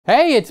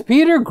Hey, it's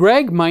Peter,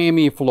 Gregg,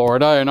 Miami,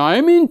 Florida, and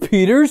I'm in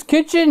Peter's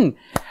kitchen.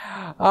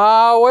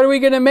 What are we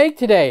going to make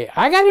today?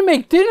 I got to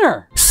make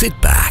dinner.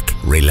 Sit back,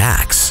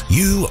 relax.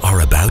 You are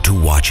about to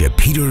watch a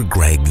Peter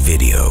Gregg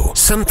video.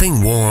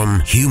 Something warm,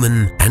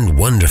 human, and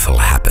wonderful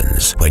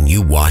happens when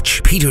you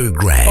watch Peter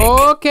Gregg.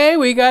 Okay,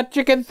 we got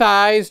chicken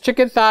thighs.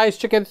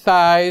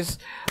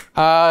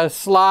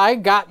 Sly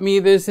got me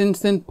this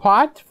Instant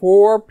Pot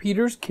for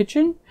Peter's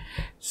kitchen.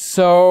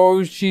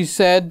 So she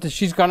said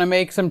she's going to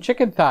make some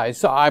chicken thighs.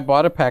 So I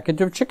bought a package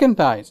of chicken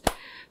thighs.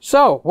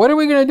 So what are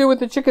we going to do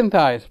with the chicken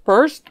thighs?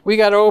 First, we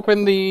got to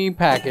open the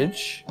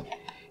package.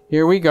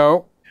 Here we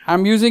go.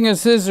 I'm using a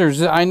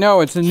scissors. I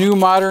know it's a new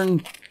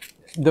modern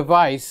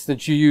device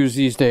that you use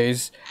these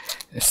days.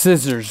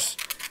 Scissors.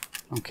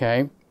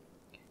 Okay.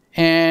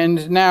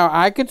 And now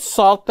I could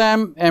salt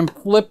them and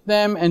flip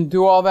them and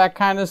do all that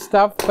kind of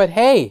stuff. But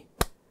hey,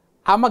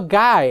 I'm a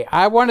guy.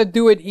 I want to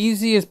do it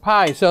easy as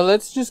pie. So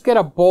let's just get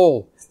a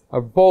bowl. A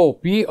bowl.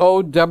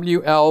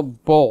 B-O-W-L,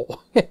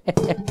 bowl.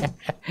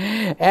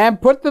 And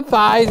put the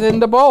thighs in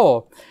the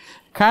bowl.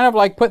 Kind of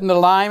like putting the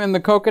lime in the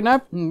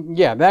coconut.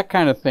 Yeah, that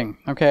kind of thing.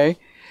 Okay.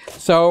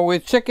 So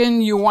with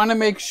chicken, you want to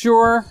make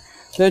sure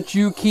that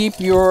you keep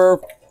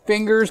your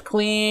fingers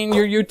clean,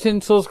 your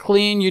utensils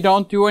clean. You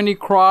don't do any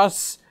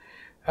cross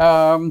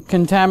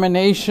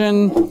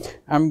contamination.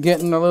 I'm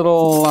getting a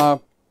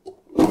little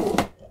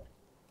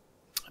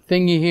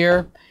thingy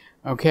here.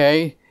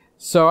 Okay,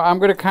 so I'm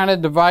going to kind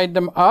of divide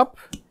them up.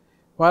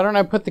 Why don't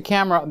I put the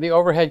camera, the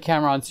overhead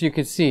camera on so you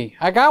can see?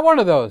 I got one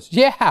of those.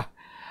 Yeah,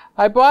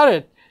 I bought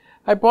it.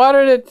 I bought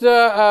it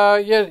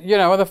at, you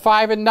know, the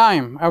 5 and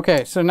dime.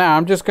 Okay, so now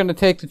I'm just going to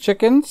take the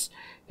chickens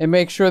and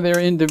make sure they're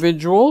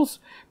individuals.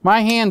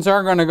 My hands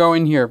are going to go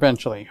in here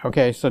eventually.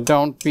 Okay, so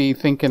don't be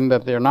thinking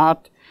that they're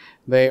not.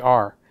 They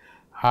are.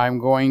 I'm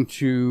going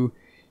to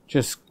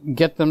just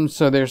get them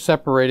so they're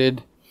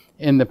separated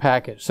in the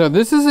package. So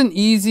this is an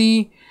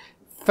easy,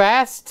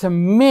 fast to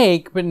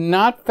make, but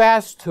not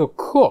fast to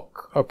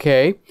cook.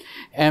 Okay,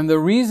 and the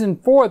reason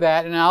for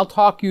that, and I'll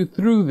talk you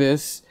through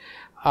this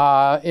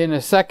in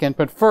a second,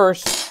 but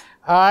first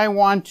I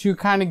want to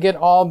kind of get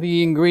all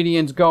the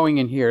ingredients going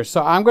in here.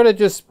 So I'm going to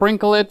just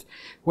sprinkle it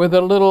with a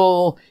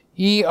little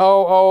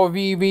EOOVVDDD,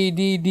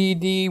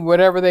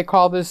 whatever they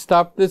call this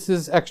stuff. This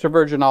is extra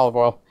virgin olive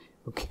oil.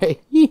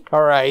 Okay,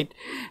 all right.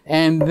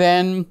 And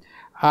then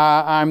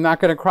I'm not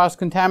going to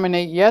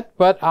cross-contaminate yet,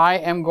 but I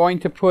am going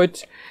to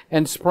put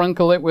and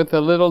sprinkle it with a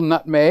little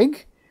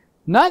nutmeg.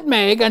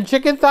 Nutmeg on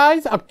chicken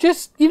thighs?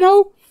 Just, you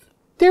know,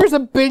 there's a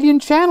billion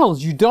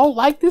channels. You don't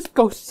like this?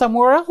 Go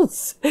somewhere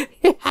else.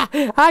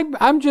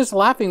 I'm just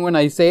laughing when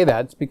I say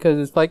that. It's because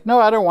it's like, no,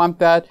 I don't want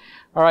that.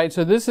 All right,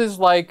 so this is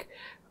like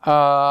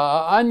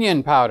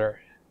onion powder.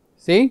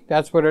 See?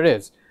 That's what it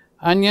is.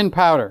 Onion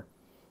powder.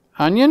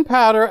 Onion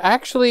powder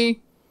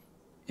actually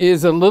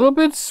is a little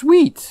bit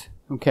sweet.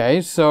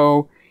 Okay,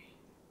 so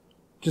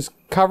just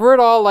cover it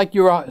all like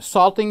you're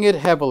salting it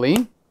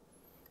heavily.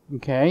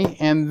 Okay,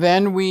 and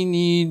then we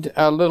need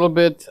a little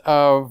bit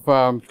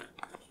of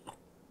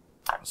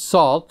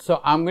salt.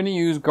 So I'm going to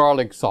use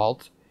garlic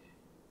salt.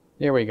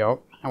 There we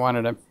go. I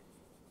wanted to.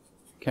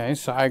 Okay,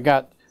 so I'm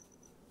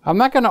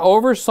not going to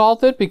over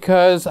salt it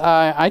because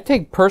I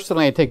take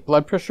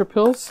blood pressure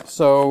pills.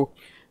 So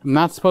I'm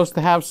not supposed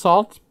to have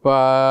salt,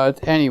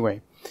 but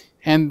anyway.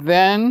 And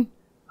then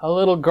a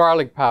little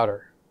garlic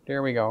powder.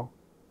 There we go.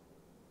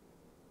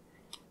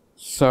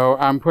 So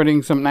I'm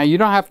putting some, now you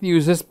don't have to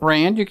use this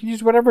brand. You can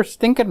use whatever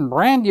stinking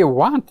brand you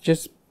want.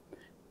 Just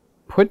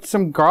put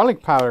some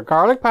garlic powder.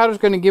 Garlic powder is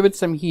going to give it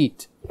some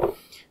heat.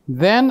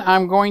 Then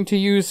I'm going to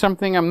use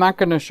something I'm not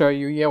going to show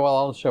you. Yeah, well,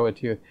 I'll show it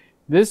to you.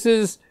 This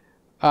is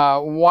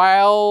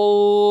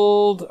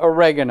wild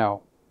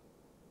oregano.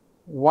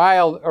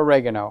 Wild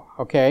oregano,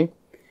 okay?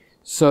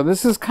 So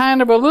this is kind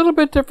of a little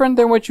bit different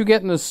than what you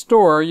get in the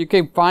store. You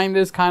can find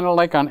this kind of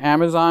like on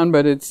Amazon,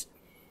 but it's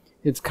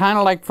kind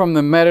of like from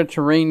the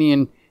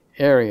Mediterranean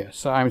area.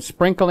 So I'm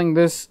sprinkling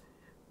this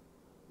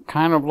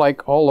kind of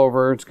like all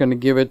over. It's going to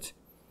give it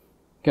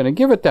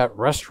that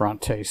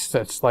restaurant taste.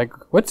 That's like,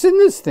 what's in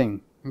this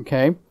thing?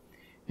 Okay.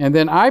 And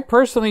then I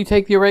personally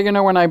take the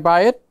oregano when I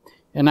buy it,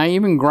 and I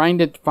even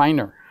grind it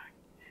finer.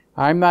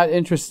 I'm not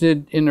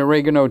interested in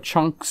oregano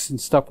chunks and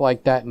stuff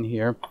like that in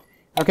here.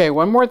 Okay,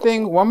 one more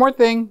thing.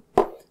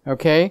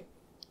 Okay.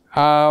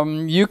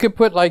 You could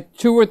put like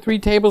 2 or 3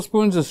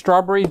 tablespoons of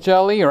strawberry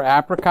jelly or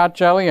apricot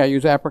jelly. I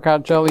use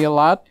apricot jelly a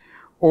lot.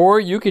 Or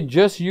you could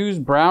just use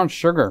brown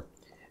sugar.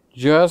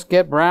 Just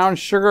get brown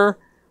sugar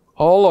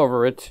all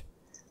over it.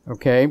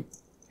 Okay.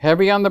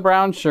 Heavy on the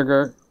brown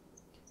sugar.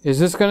 Is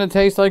this going to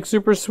taste like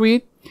super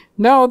sweet?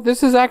 No,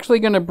 this is actually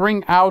going to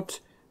bring out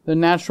the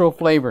natural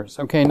flavors.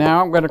 Okay,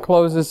 now I'm going to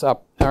close this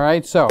up. All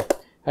right, so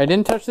I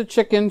didn't touch the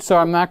chicken, so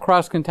I'm not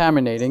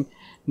cross-contaminating.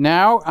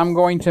 Now I'm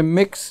going to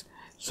mix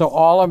so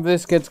all of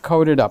this gets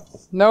coated up.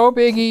 No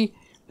biggie.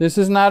 This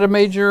is not a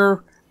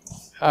major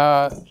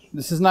thing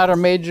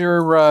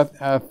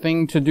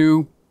to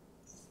do.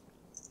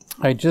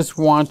 I just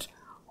want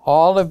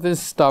all of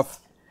this stuff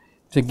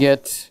to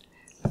get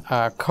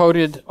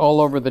coated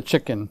all over the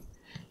chicken.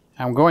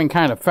 I'm going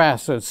kind of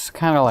fast, so it's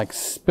kind of like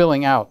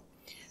spilling out.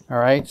 All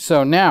right,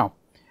 so now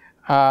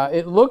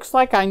it looks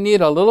like I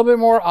need a little bit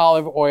more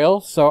olive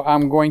oil, so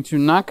I'm going to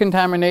not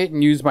contaminate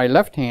and use my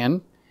left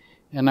hand,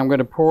 and I'm going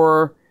to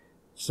pour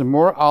some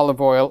more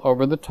olive oil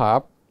over the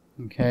top.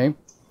 Okay,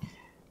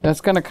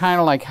 that's going to kind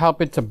of like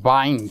help it to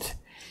bind.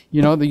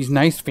 You know, these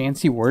nice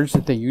fancy words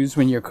that they use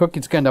when you cook.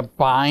 It's going to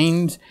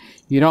bind.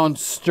 You don't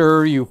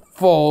stir, you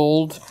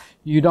fold.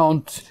 You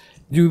don't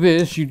do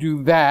this, you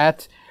do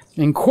that.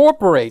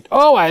 Incorporate.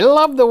 Oh, I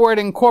love the word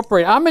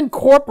incorporate. I'm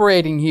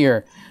incorporating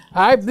here.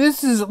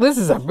 This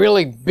is a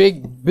really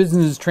big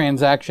business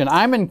transaction.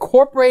 I'm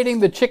incorporating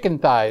the chicken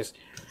thighs.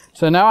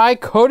 So now I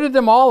coated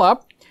them all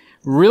up.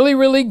 Really,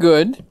 really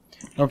good.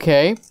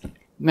 Okay.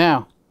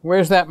 Now,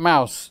 where's that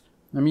mouse?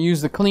 Let me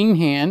use the clean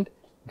hand.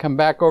 Come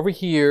back over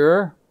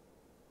here.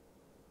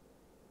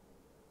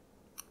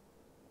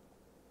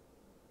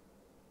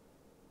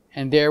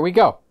 And there we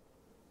go.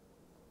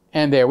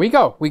 And there we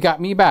go. We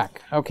got me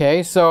back.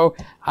 Okay, so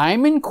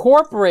I'm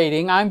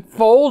incorporating, I'm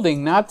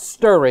folding, not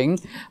stirring.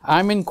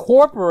 I'm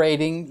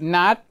incorporating,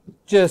 not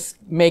just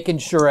making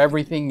sure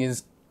everything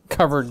is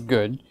covered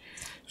good.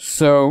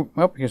 So,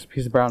 oh, here's a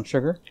piece of brown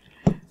sugar.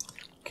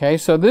 Okay,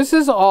 so this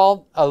is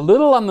all a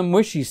little on the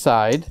mushy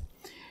side.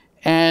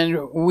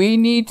 And we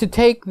need to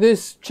take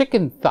this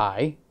chicken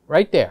thigh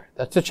right there.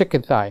 That's a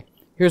chicken thigh.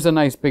 Here's a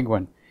nice big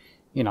one.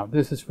 You know,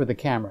 this is for the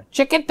camera.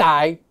 Chicken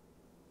thigh.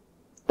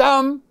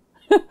 Thumb.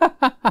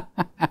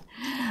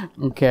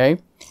 Okay,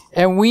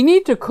 and we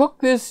need to cook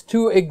this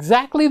to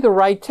exactly the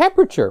right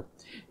temperature.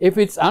 If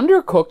it's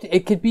undercooked,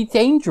 it could be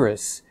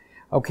dangerous.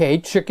 Okay,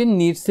 chicken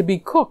needs to be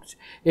cooked.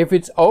 If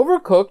it's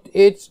overcooked,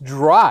 it's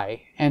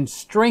dry and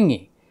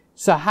stringy.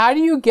 So how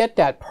do you get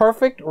that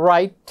perfect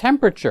right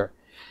temperature?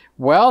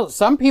 Well,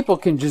 some people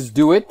can just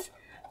do it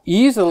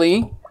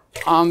easily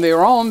on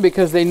their own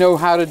because they know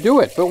how to do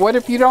it. But what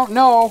if you don't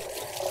know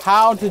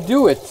how to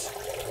do it?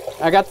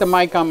 I got the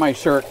mic on my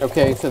shirt,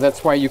 okay, so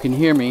that's why you can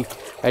hear me.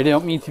 I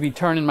don't mean to be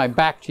turning my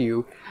back to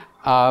you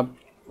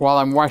while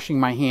I'm washing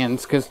my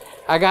hands, because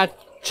I got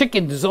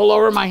chickens all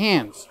over my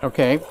hands,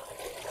 okay?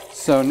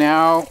 So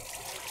now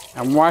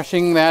I'm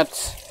washing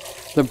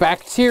the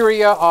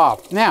bacteria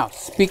off. Now,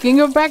 speaking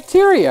of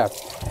bacteria,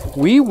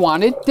 we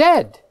want it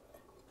dead.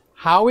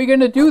 How are we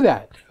going to do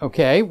that?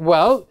 Okay,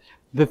 well,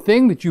 the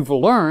thing that you've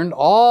learned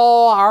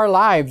all our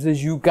lives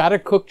is you've got to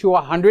cook to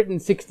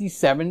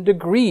 167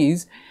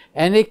 degrees,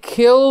 and it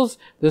kills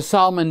the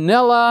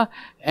salmonella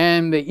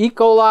and the E.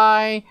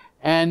 coli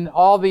and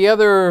all the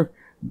other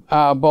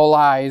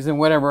boli's and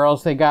whatever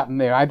else they got in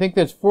there. I think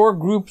there's 4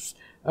 groups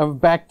of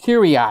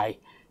bacteria,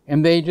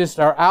 and they just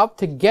are out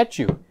to get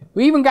you.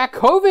 We even got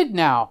COVID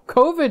now.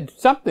 COVID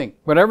something,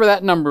 whatever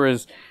that number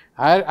is.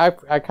 I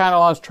kind of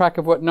lost track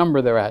of what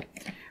number they're at.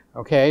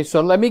 Okay,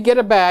 so let me get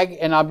a bag,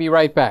 and I'll be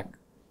right back.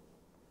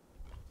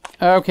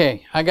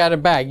 Okay, I got a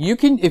bag. You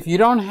can, if you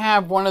don't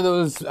have one of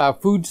those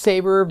food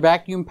saver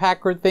vacuum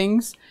packer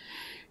things,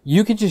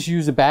 you can just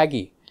use a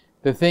baggie.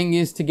 The thing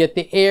is to get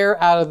the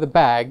air out of the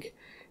bag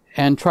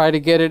and try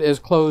to get it as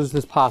closed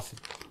as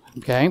possible.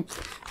 Okay,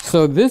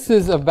 so this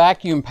is a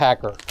vacuum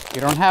packer. If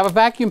you don't have a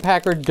vacuum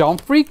packer,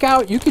 don't freak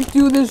out. You can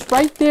do this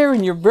right there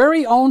in your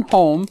very own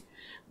home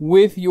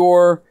with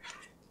your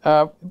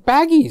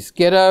baggies.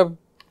 Get a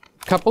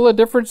couple of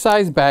different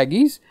size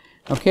baggies.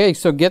 Okay,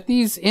 so get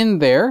these in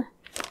there.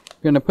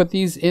 We're going to put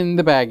these in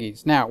the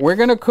baggies. Now, we're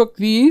going to cook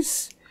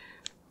these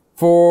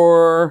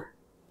for,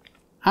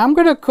 I'm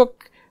going to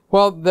cook,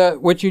 well,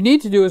 what you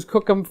need to do is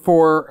cook them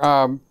for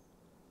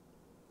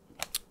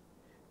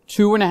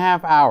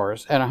 2.5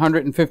 hours at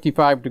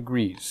 155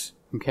 degrees.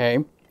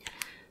 Okay?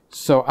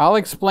 So I'll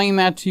explain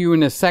that to you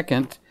in a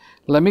second.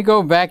 Let me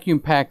go vacuum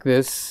pack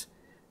this,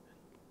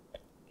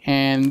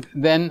 and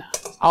then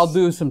I'll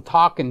do some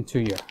talking to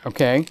you.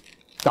 Okay?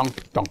 Don't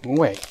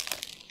away.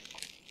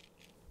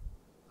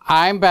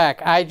 I'm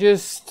back. I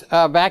just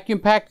vacuum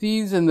packed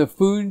these in the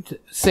food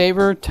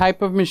saver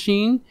type of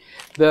machine.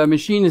 The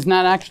machine is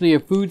not actually a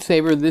food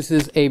saver. This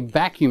is a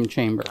vacuum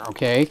chamber,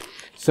 okay?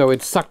 So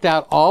it sucked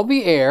out all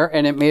the air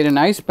and it made a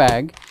nice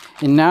bag.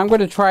 And now I'm going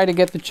to try to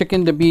get the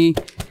chicken to be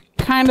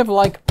kind of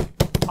like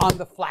on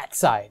the flat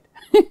side,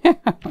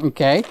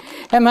 okay?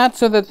 And that's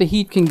so that the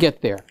heat can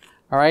get there.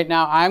 All right,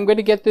 now I'm going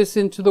to get this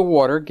into the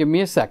water. Give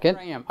me a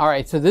second. All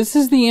right, so this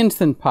is the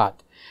Instant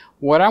Pot.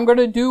 What I'm going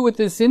to do with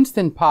this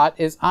Instant Pot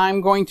is I'm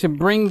going to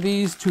bring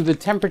these to the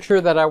temperature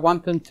that I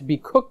want them to be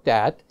cooked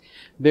at.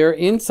 They're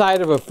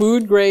inside of a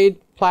food grade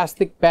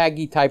plastic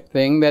baggie type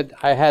thing that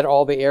I had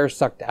all the air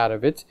sucked out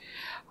of it.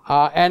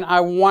 And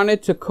I want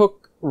it to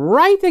cook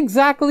right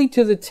exactly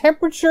to the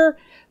temperature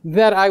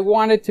that I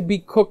want it to be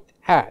cooked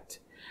at,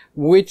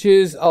 which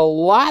is a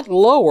lot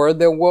lower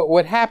than what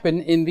would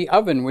happen in the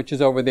oven, which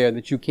is over there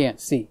that you can't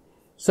see.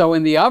 So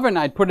in the oven,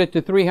 I'd put it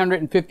to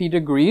 350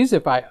 degrees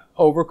if I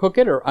overcook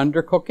it or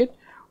undercook it,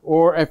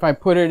 or if I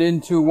put it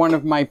into one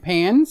of my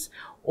pans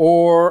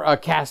or a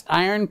cast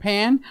iron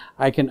pan,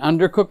 I can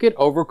undercook it,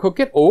 overcook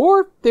it,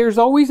 or there's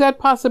always that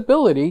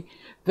possibility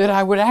that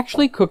I would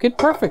actually cook it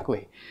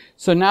perfectly.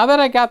 So now that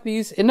I got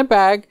these in the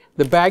bag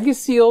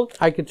is sealed.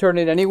 I can turn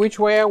it any which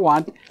way I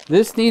want.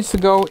 This needs to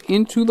go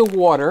into the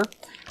water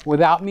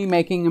without me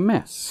making a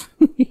mess.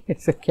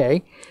 It's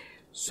okay.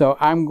 So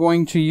I'm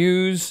going to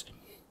use,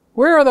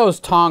 where are those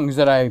tongs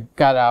that I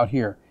got out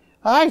here?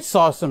 I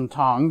saw some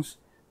tongs.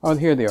 Oh,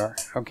 here they are.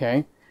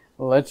 Okay.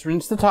 Let's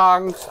rinse the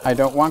tongs. I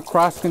don't want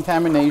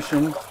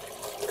cross-contamination.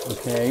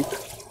 Okay.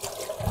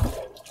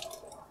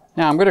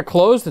 Now I'm going to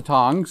close the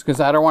tongs because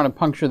I don't want to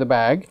puncture the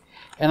bag.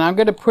 And I'm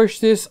going to push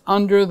this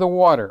under the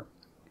water.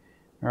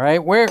 All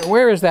right.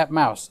 Where is that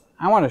mouse?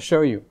 I want to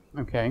show you.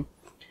 Okay.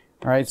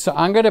 All right. So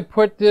I'm going to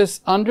put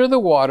this under the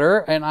water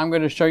and I'm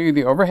going to show you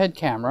the overhead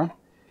camera.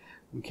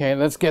 Okay.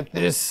 Let's get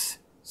this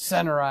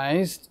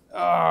centerized.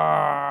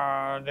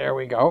 There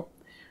we go.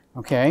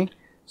 Okay.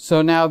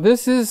 So now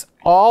this is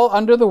all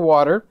under the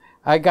water.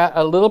 I got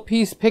a little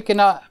piece picking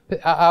up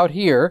out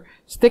here.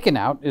 Sticking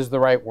out is the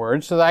right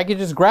word, so that I can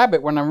just grab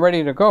it when I'm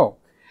ready to go.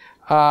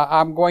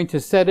 I'm going to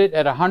set it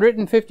at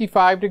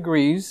 155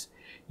 degrees.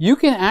 You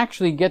can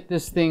actually get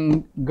this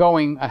thing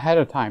going ahead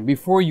of time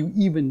before you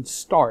even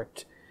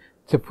start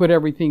to put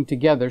everything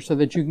together so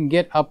that you can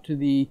get up to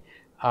the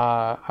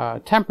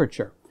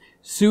temperature.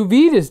 Sous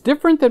vide is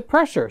different than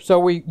pressure.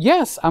 So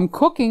yes, I'm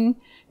cooking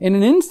in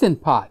an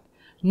Instant Pot.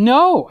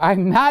 No,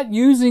 I'm not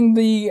using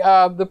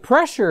the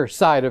pressure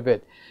side of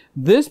it.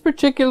 This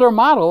particular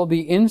model,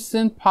 the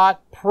Instant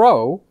Pot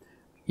Pro,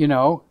 you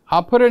know,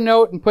 I'll put a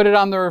note and put it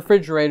on the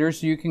refrigerator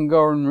so you can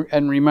go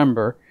and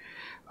remember.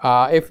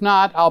 If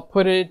not, I'll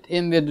put it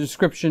in the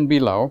description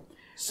below.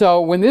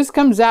 So when this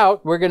comes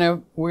out, we're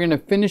gonna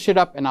finish it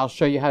up and I'll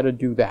show you how to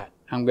do that.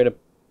 I'm gonna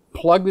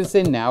plug this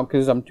in now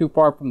because I'm too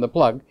far from the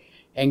plug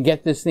and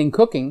get this thing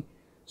cooking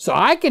so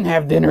I can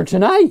have dinner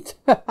tonight.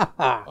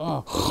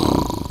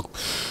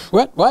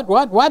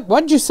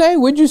 What'd you say?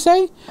 What'd you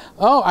say?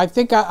 Oh, I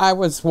think I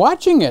was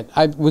watching it.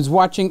 I was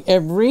watching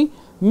every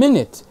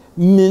minute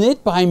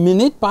by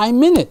minute by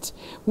minute.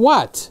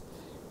 What?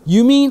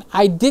 You mean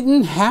I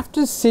didn't have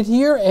to sit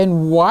here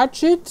and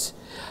watch it?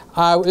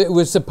 It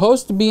was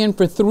supposed to be in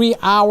for 3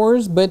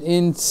 hours, but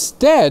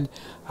instead,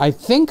 I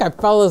think I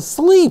fell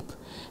asleep.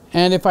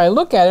 And if I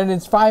look at it,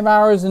 it's 5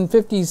 hours and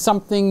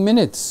 50-something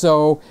minutes.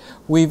 So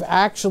we've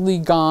actually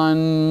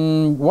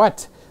gone,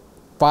 what,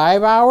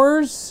 5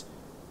 hours?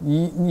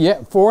 Yeah,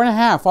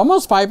 4.5,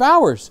 almost 5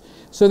 hours.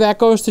 So that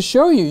goes to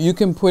show you, you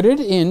can put it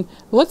in.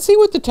 Let's see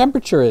what the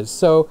temperature is.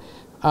 So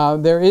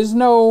there is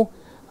no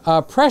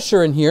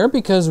pressure in here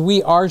because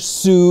we are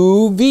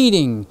sous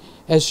videing,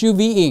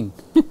 S-U-V-ing,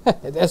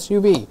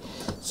 S-U-V.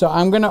 So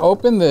I'm going to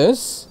open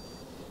this.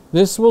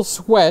 This will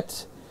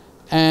sweat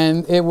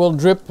and it will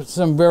drip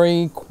some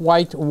very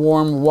quite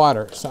warm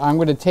water. So I'm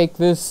going to take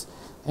this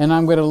and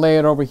I'm going to lay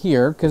it over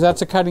here because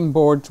that's a cutting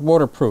board, it's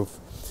waterproof.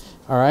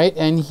 All right,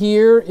 and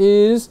here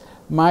is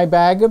my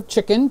bag of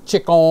chicken. Okay,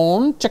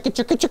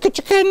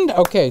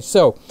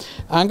 so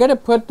I'm going to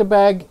put the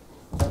bag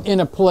in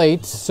a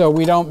plate so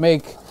we don't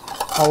make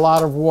a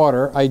lot of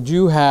water. I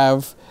do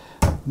have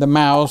the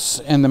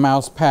mouse and the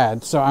mouse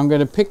pad, so I'm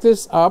going to pick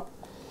this up.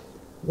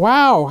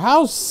 Wow,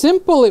 how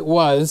simple it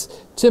was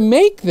to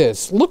make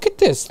this. Look at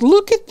this,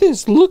 look at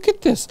this, look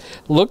at this.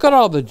 Look at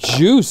all the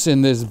juice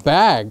in this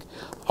bag.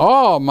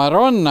 Oh,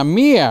 Madonna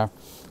mia.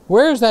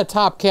 Where's that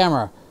top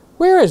camera?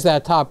 Where is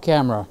that top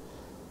camera?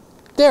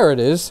 There it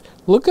is.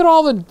 Look at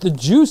all the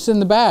juice in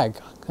the bag.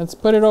 Let's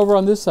put it over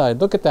on this side.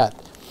 Look at that.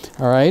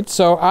 All right,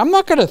 so I'm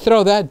not going to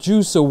throw that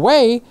juice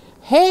away.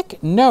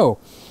 Heck no.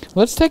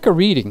 Let's take a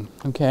reading,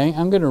 okay?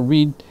 I'm going to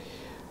read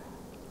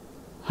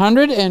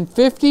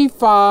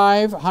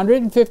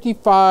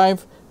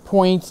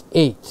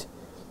 155.8.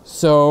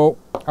 So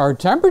our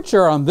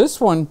temperature on this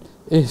one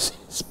is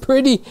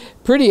pretty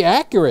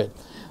accurate.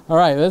 All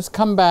right, let's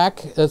come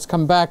back. Let's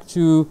come back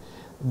to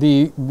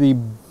the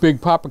Big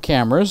Papa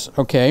cameras.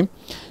 Okay,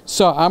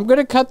 so I'm going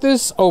to cut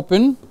this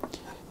open.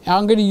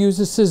 I'm going to use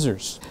the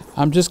scissors.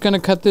 I'm just going to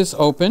cut this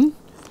open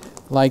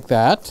like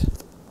that.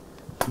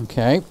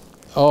 Okay.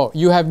 Oh,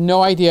 you have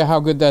no idea how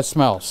good that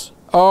smells.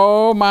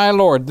 Oh my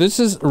Lord, this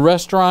is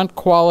restaurant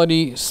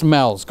quality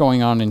smells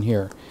going on in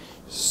here.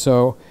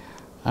 So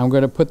I'm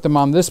going to put them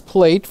on this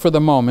plate for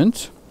the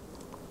moment.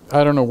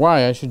 I don't know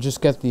why. I should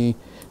just get the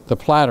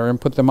platter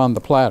and put them on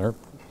the platter.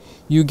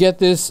 You get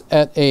this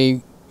at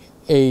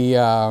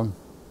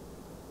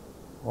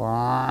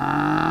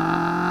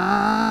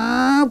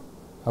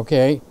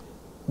okay,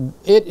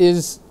 it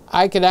is,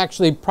 I could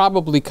actually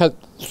probably cut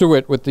through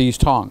it with these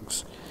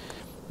tongs.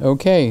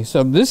 Okay,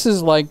 so this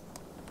is like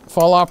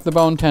fall off the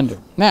bone tender.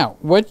 Now,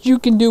 what you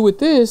can do with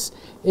this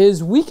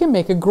is we can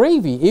make a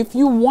gravy if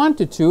you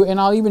wanted to, and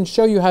I'll even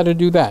show you how to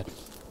do that.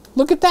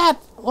 Look at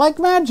that, like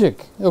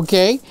magic,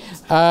 okay?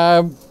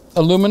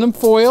 Aluminum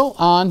foil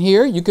on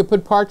here. You could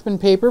put parchment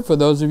paper for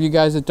those of you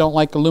guys that don't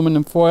like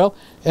aluminum foil.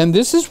 And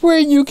this is where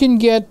you can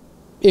get,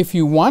 if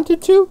you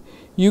wanted to,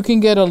 you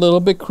can get a little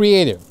bit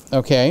creative,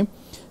 okay?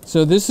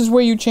 So this is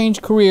where you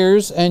change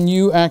careers and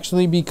you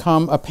actually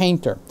become a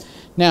painter.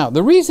 Now,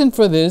 the reason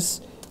for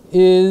this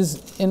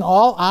is, in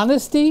all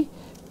honesty,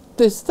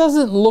 this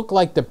doesn't look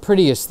like the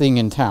prettiest thing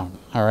in town,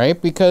 all right?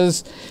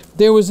 Because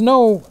there was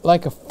no,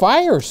 like, a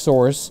fire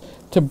source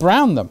to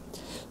brown them.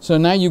 So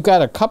now you've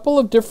got a couple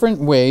of different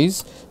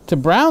ways to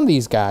brown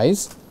these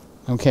guys,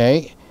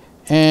 okay?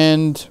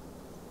 And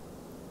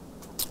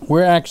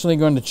we're actually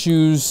going to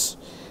choose,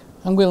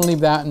 I'm going to leave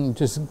that and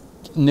just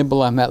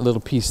nibble on that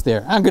little piece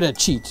there. I'm going to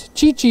cheat.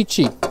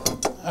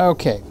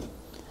 Okay.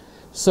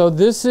 So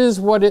this is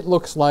what it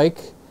looks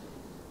like.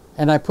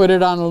 And I put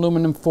it on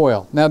aluminum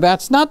foil. Now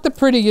that's not the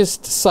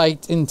prettiest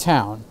sight in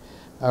town,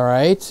 all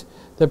right?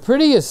 The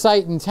prettiest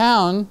sight in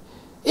town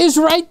is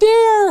right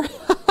there.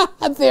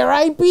 There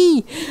I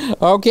be.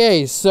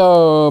 Okay,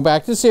 so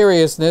back to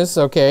seriousness,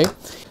 okay?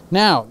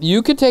 Now,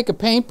 you could take a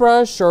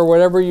paintbrush or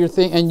whatever you're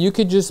thinking, and you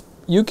could just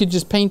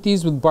paint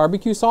these with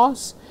barbecue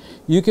sauce.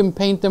 You can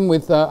paint them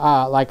with,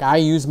 like I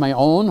use my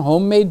own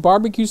homemade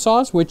barbecue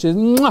sauce, which is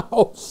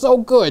so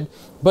good.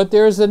 But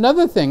there's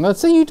another thing. Let's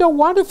say you don't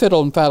want to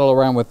fiddle and faddle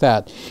around with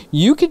that.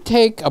 You could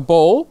take a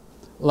bowl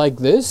like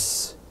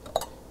this,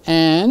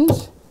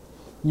 and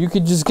you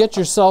could just get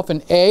yourself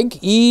an egg,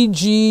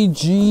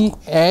 E-G-G,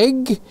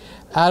 egg,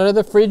 out of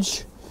the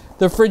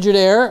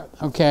Frigidaire,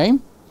 okay?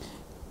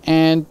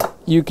 And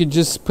you could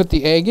just put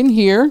the egg in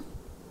here,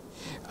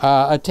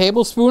 a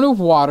tablespoon of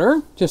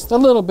water, just a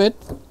little bit.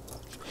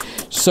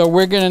 So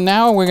we're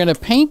gonna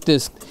paint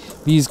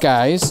these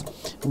guys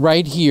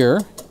right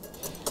here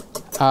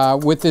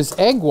with this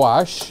egg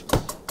wash.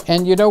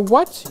 And you know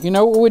what? You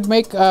know what would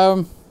make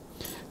a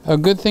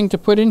good thing to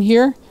put in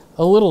here?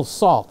 A little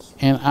salt.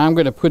 And I'm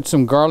gonna put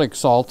some garlic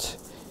salt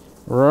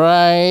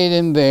right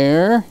in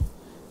there.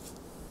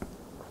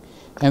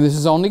 And this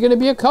is only gonna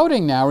be a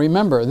coating now,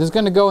 remember. This is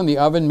gonna go in the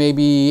oven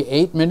maybe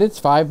 8 minutes,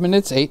 5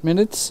 minutes, 8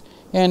 minutes.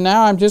 And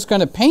now I'm just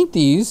gonna paint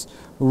these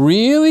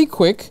really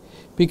quick,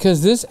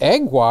 because this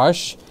egg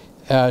wash,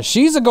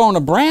 she's going to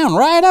brown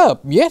right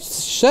up.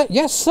 Yes,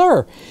 yes,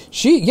 sir.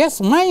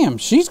 Yes, ma'am.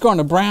 She's going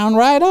to brown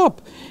right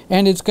up,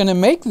 and it's going to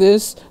make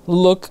this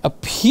look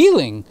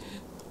appealing.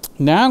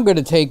 Now I'm going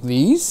to take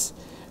these.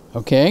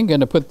 Okay, I'm going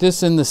to put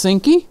this in the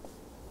sinky.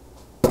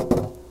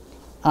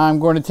 I'm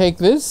going to take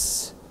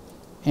this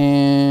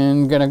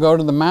and going to go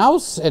to the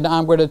mouse, and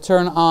I'm going to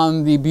turn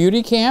on the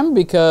beauty cam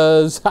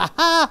because,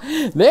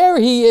 there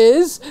he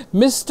is,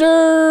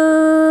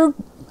 Mr.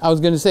 I was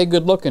going to say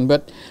good looking,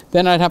 but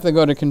then I'd have to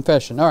go to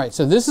confession. All right,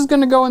 so this is going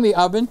to go in the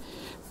oven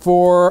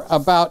for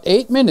about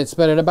 8 minutes,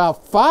 but at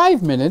about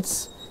 5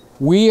 minutes,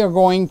 we are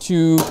going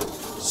to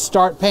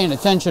start paying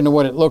attention to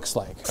what it looks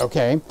like,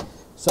 okay?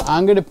 So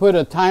I'm going to put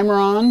a timer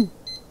on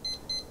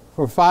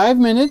for 5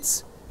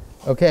 minutes,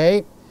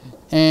 okay?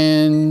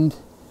 And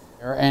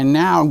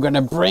now I'm going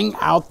to bring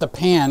out the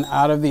pan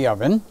out of the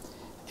oven,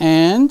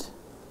 and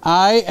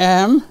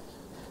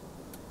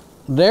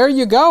there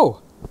you go.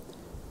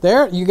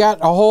 There, you got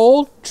a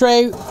whole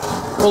tray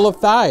full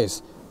of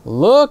thighs.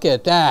 Look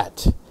at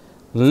that.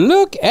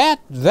 Look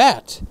at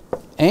that.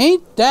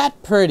 Ain't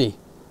that pretty?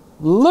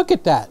 Look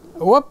at that.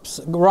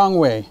 Whoops, wrong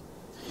way.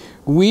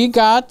 We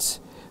got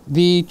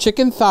the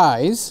chicken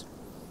thighs,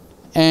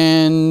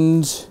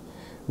 and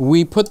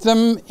we put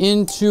them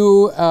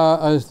into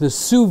the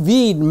sous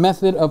vide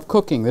method of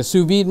cooking. The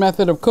sous vide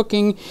method of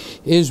cooking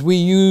is we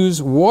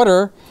use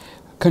water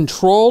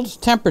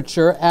controlled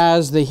temperature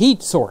as the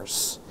heat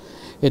source.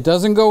 It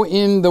doesn't go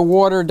in the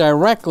water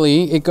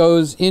directly. It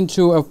goes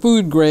into a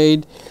food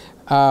grade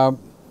bag,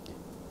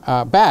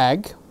 a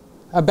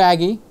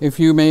baggie, if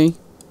you may,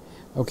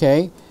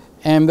 okay?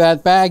 And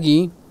that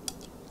baggie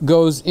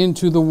goes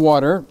into the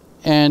water,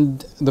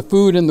 and the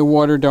food and the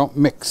water don't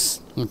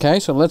mix, okay?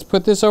 So let's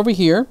put this over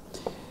here.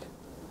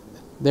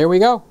 There we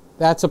go.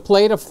 That's a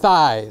plate of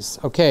thighs.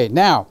 Okay,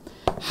 now,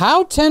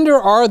 how tender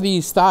are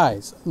these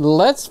thighs?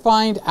 Let's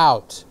find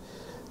out.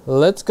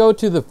 Let's go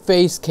to the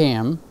face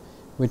cam,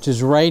 which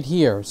is right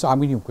here. So I'm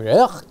going to,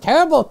 ugh,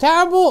 terrible,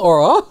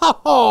 or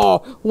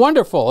oh,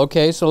 wonderful.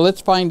 Okay, so let's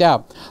find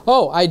out.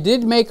 Oh, I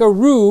did make a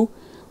roux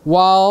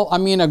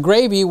a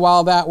gravy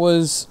while that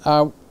was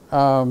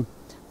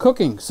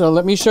cooking. So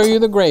let me show you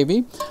the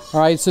gravy. All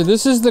right, so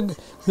this is the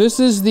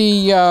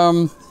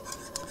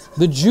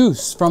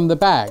juice from the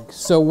bag.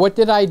 So what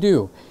did I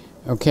do?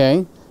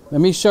 Okay,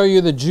 let me show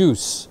you the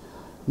juice.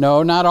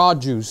 No, not all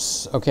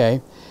juice.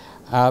 Okay.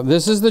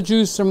 This is the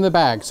juice from the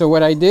bag. So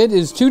what I did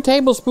is 2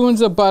 tablespoons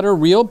of butter,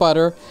 real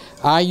butter.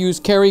 I use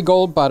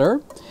Kerrygold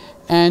butter.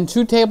 And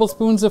 2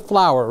 tablespoons of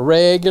flour,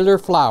 regular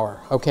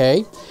flour,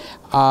 okay?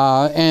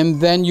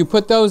 And then you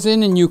put those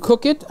in and you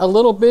cook it a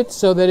little bit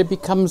so that it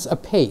becomes a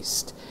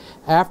paste.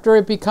 After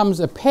it becomes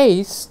a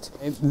paste,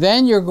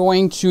 then you're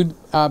going to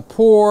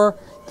pour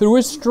through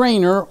a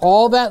strainer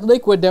all that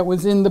liquid that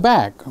was in the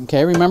bag,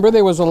 okay? Remember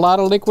there was a lot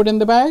of liquid in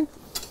the bag?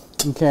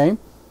 Okay.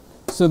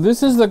 So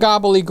this is the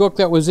gobbledygook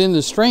that was in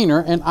the strainer,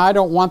 and I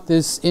don't want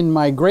this in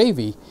my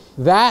gravy.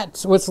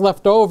 That's what's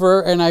left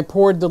over, and I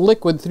poured the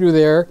liquid through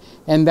there,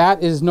 and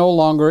that is no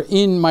longer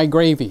in my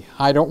gravy.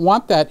 I don't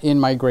want that in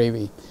my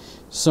gravy.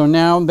 So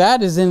now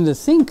that is in the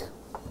sink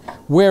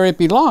where it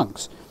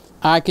belongs.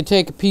 I could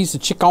take a piece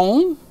of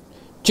chicken,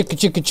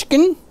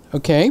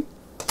 okay?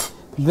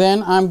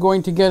 Then I'm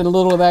going to get a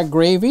little of that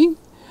gravy.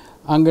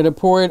 I'm going to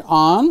pour it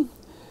on.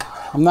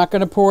 I'm not going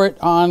to pour it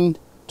on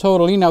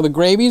totally. Now the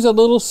gravy's a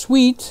little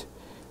sweet.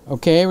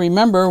 Okay,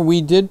 remember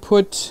we did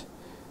put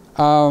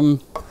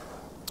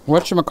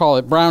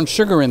whatchamacallit, brown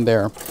sugar in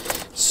there.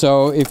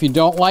 So if you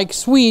don't like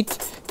sweet,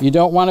 you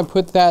don't want to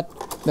put that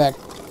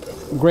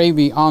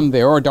gravy on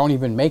there, or don't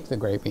even make the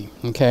gravy.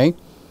 Okay.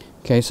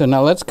 Okay, so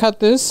now let's cut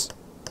this.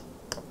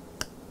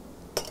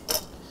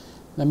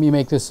 Let me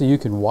make this so you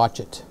can watch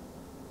it.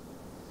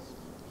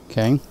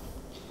 Okay.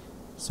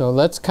 So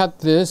let's cut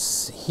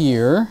this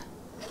here.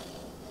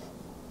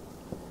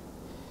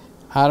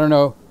 I don't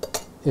know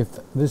if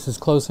this is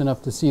close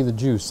enough to see the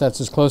juice.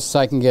 That's as close as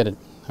I can get it.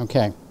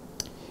 Okay.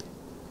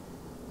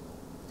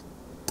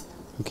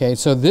 Okay,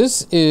 so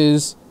this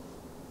is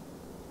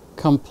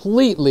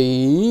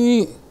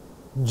completely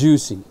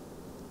juicy.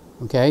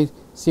 Okay,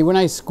 see when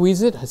I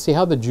squeeze it, see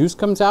how the juice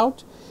comes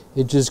out?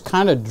 It just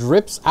kind of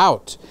drips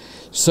out.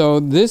 So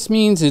this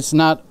means it's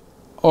not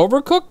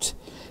overcooked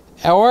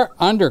or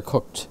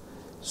undercooked.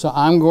 So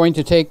I'm going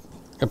to take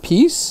a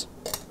piece.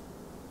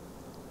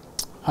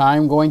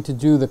 I'm going to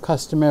do the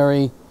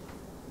customary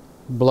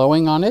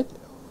blowing on it.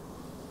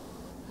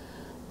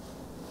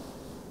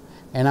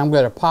 And I'm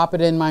going to pop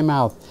it in my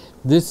mouth.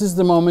 This is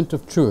the moment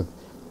of truth.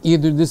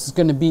 Either this is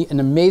going to be an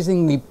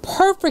amazingly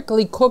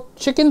perfectly cooked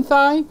chicken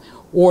thigh,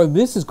 or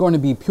this is going to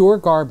be pure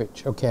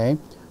garbage, okay?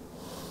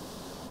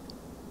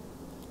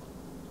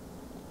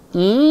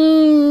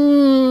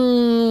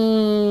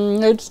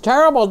 It's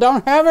terrible.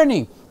 Don't have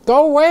any.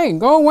 Go away.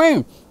 Go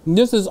away.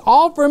 This is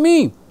all for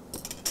me.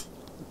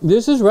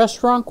 This is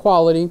restaurant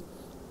quality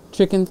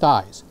chicken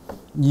thighs.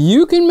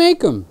 You can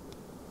make them.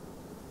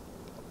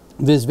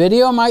 This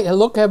video might have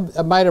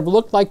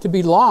looked like to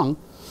be long,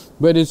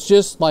 but it's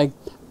just like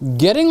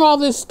getting all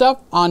this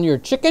stuff on your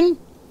chicken,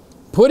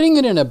 putting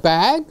it in a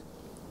bag,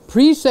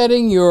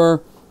 presetting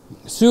your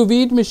sous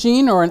vide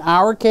machine, or in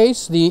our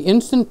case, the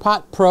Instant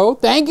Pot Pro.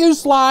 Thank you,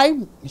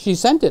 Sly. She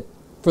sent it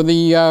for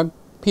the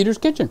Peter's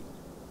Kitchen.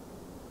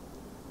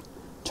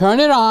 Turn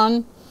it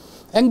on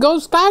and go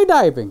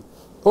skydiving,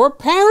 or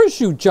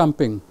parachute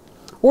jumping,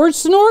 or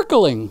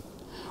snorkeling,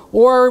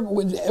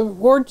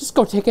 or just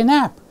go take a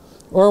nap,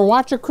 or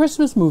watch a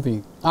Christmas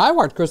movie. I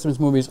watch Christmas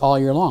movies all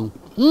year long.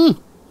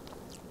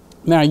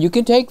 Now you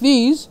can take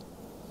these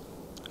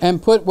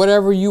and put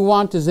whatever you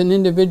want as an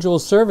individual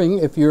serving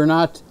if you're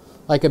not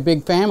like a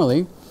big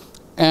family,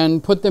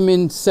 and put them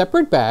in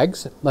separate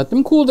bags. Let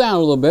them cool down a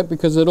little bit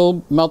because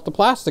it'll melt the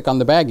plastic on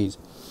the baggies.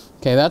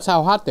 Okay, that's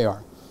how hot they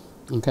are.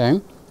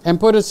 Okay, and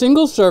put a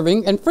single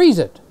serving and freeze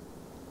it.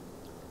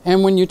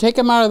 And when you take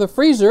them out of the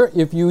freezer,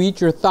 if you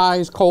eat your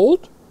thighs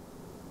cold,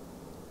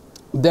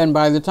 then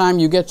by the time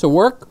you get to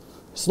work,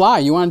 Sly,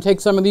 you want to take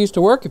some of these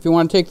to work? If you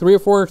want to take 3 or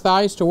 4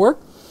 thighs to work,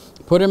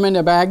 put them in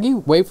a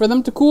baggie, wait for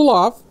them to cool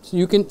off so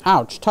you can,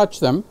 touch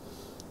them.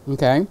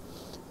 Okay,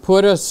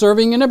 put a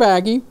serving in a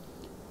baggie,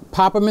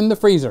 pop them in the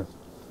freezer.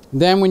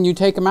 Then when you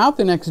take them out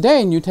the next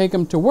day and you take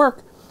them to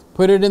work,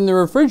 put it in the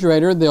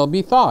refrigerator, they'll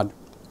be thawed.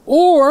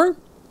 Or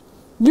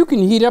you can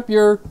heat up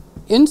your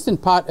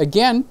Instant Pot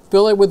again,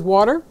 fill it with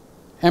water,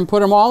 and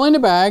put them all in a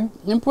bag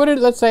and put it,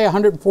 let's say,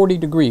 140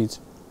 degrees,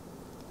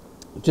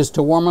 just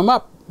to warm them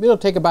up. It'll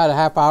take about a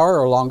half hour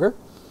or longer,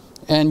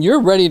 and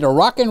you're ready to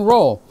rock and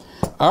roll.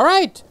 All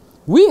right,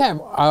 we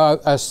have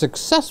a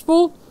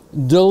successful,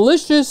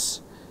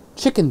 delicious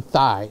chicken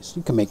thighs.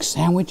 You can make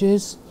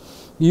sandwiches.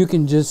 You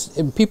can just,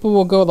 and people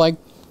will go like,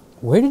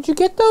 where did you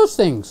get those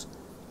things?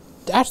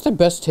 That's the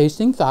best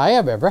tasting thigh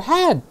I've ever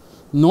had.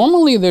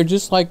 Normally they're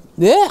just like,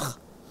 ugh.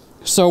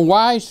 So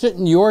why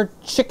shouldn't your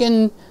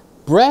chicken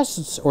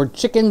breasts or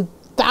chicken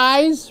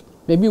thighs,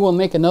 maybe we'll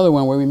make another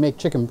one where we make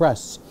chicken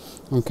breasts,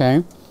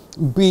 okay,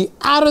 be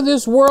out of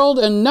this world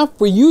enough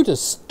for you to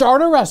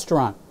start a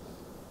restaurant?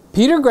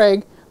 Peter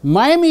Gregg,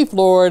 Miami,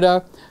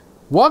 Florida.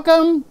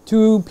 Welcome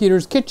to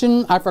Peter's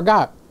Kitchen. I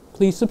forgot.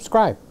 Please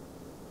subscribe.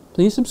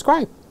 Please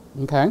subscribe.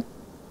 Okay.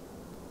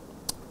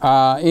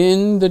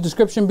 In the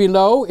description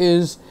below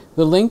is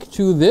the link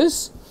to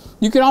this.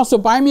 You can also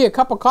buy me a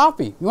cup of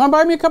coffee. You want to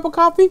buy me a cup of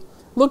coffee?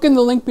 Look in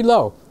the link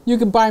below. You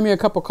can buy me a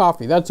cup of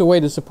coffee. That's a way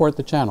to support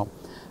the channel.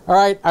 All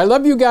right. I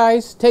love you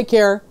guys. Take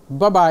care.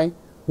 Bye-bye.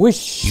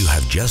 Wish. You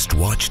have just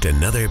watched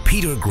another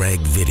Peter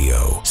Gregg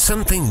video.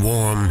 Something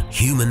warm,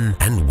 human,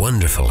 and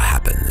wonderful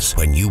happens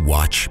when you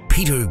watch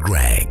Peter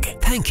Gregg.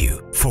 Thank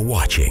you for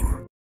watching.